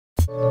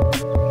Hello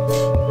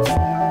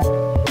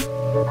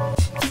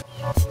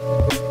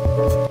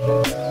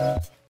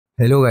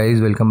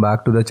guys, welcome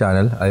back to the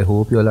channel. I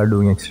hope you all are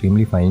doing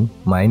extremely fine.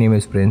 My name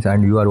is Prince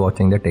and you are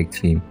watching the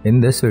TechStream.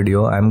 In this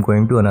video, I am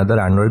going to another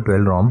Android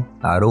 12 ROM,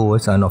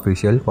 OS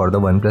Unofficial for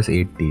the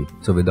OnePlus 8T.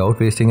 So without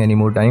wasting any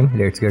more time,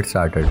 let's get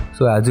started.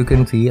 So as you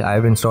can see, I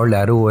have installed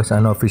OS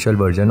Unofficial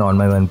version on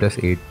my OnePlus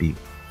 8T.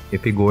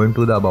 If we go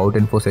into the About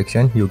Info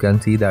section, you can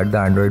see that the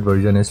Android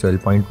version is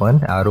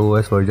 12.1,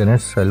 OS version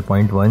is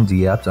 12.1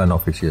 GApps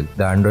Unofficial.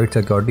 The Android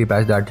security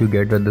patch that you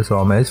get with this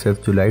ROM is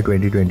 5th July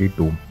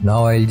 2022.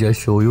 Now I'll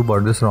just show you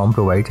what this ROM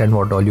provides and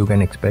what all you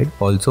can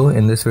expect. Also,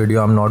 in this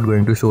video I'm not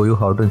going to show you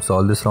how to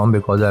install this ROM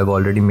because I've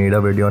already made a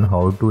video on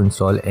how to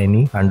install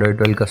any Android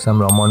 12 custom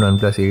ROM on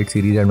OnePlus 8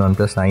 series and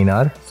OnePlus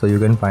 9R. So you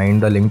can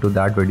find the link to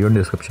that video in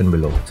description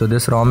below. So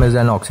this ROM is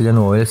an Oxygen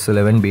OS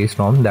 11 based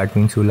ROM. That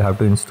means you'll have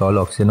to install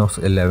Oxygen OS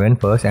 11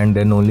 first and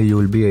then only you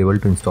will be able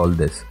to install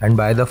this. And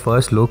by the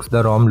first looks,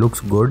 the ROM looks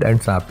good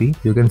and snappy.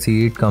 You can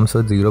see it comes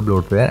with zero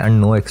bloatware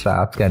and no extra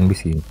apps can be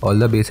seen. All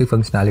the basic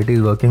functionality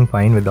is working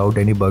fine without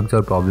any bugs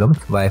or problems.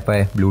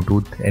 Wi-Fi,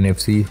 Bluetooth,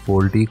 NFC,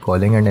 4G,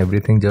 calling and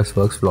everything just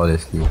works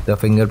flawlessly. The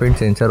fingerprint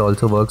sensor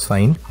also works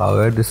fine.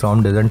 However, this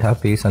ROM doesn't have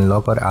face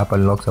unlock or app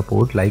unlock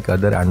support like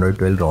other Android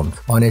 12 ROMs.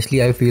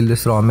 Honestly, I feel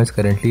this ROM is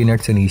currently in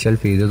its initial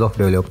phases of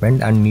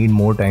development and need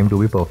more time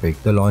to be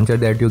perfect. The launcher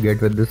that you get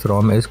with this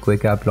ROM is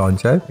Quick App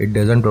Launcher. It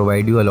doesn't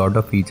provide you a lot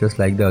of features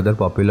like the other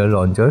popular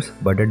launchers,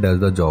 but it does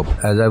the job.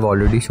 As I've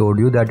already showed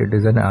you that it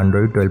is an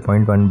Android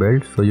 12.1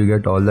 build, so you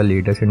get all the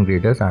latest and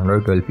greatest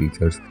Android 12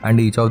 features,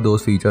 and each of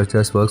those features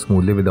just works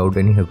smoothly without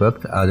any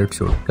hiccups as it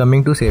should.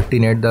 Coming to safety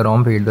net, the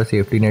ROM failed the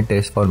safety net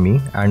test for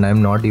me and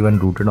I'm not even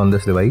rooted on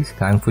this device.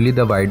 Thankfully,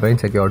 the wideband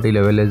security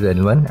level is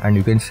L1 and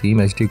you can stream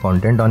HD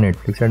content on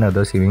Netflix and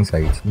other streaming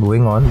sites.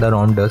 Moving on, the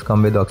ROM does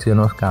come with Oxygen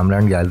OS camera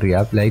and gallery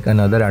app. Like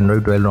another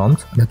Android 12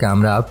 ROMs, the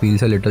camera app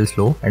feels a little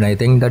slow and I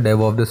think the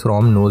dev of this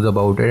ROM knows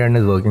about it and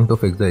is working to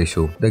fix the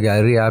issue. The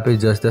gallery app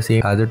is just the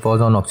same as it was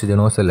on Oxygen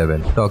OS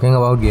 11. Talking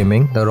about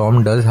gaming, the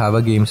ROM does have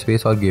a game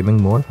space or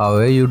gaming mode.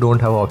 However, you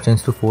don't have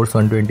options to force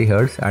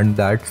 120Hz and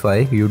that's why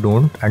you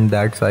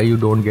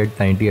don't get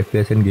 90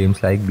 FPS in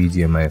games like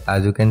BGMI.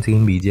 As you can see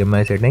in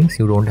BGMI settings,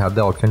 you don't have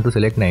the option to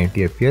select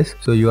 90 FPS,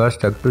 so you are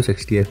stuck to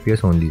 60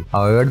 FPS only.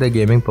 However, the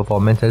gaming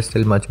performance is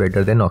still much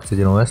better than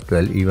Oxygen OS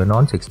 12 even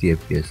on 60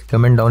 FPS.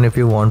 Comment down if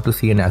you want to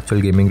see an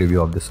actual gaming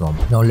review of this ROM.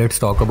 Now let's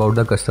talk about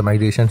the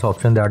customizations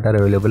option that are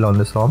available on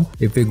this ROM.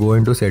 If we go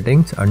into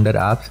settings, under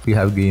apps we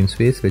have game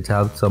space which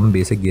have some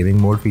basic gaming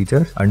mode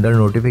features. Under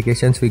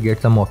notifications we get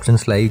some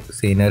options like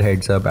Saner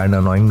heads up and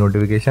annoying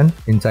notification.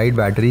 Inside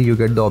battery you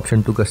get the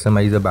option to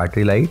customize the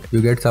battery light.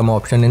 You get some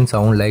option in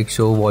sound like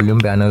show volume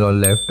panel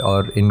on left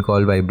or in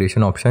call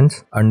vibration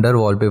options. Under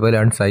wallpaper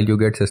and style you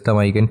get system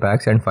icon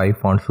packs and 5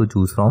 fonts to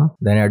choose from.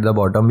 Then at the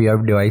bottom we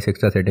have device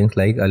extra settings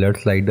like alert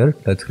slider,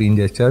 touchscreen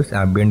gestures,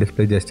 ambient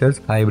display gestures,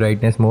 high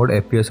brightness mode,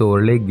 FPS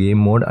overlay, game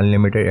mode,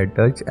 unlimited edge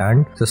touch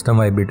and system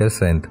vibrator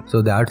strength.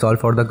 So that's all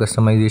for the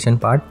customization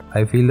part.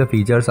 I feel the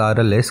features are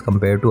less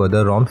compared to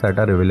other ROMs that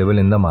are available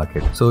in the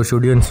market. So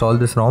should you install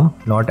this ROM?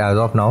 Not as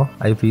of now.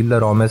 I feel the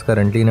ROM is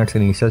currently in its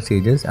initial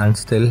stages and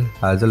still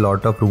has a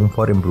lot of room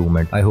for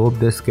improvement. I hope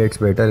this gets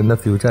better in the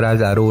future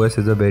as OS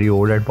is a very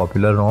old and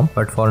popular ROM,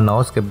 but for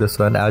now skip this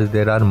one as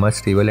there are much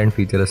stable and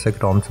futuristic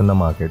ROMs in the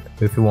market.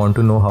 If you want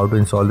to know how to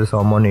install this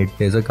ROM on it,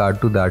 there's a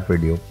card to that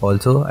video.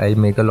 Also, I'll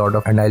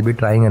be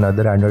trying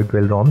another Android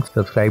 12 ROMs.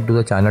 Subscribe to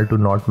the channel to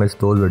not miss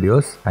those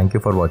videos. Thank you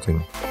for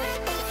watching.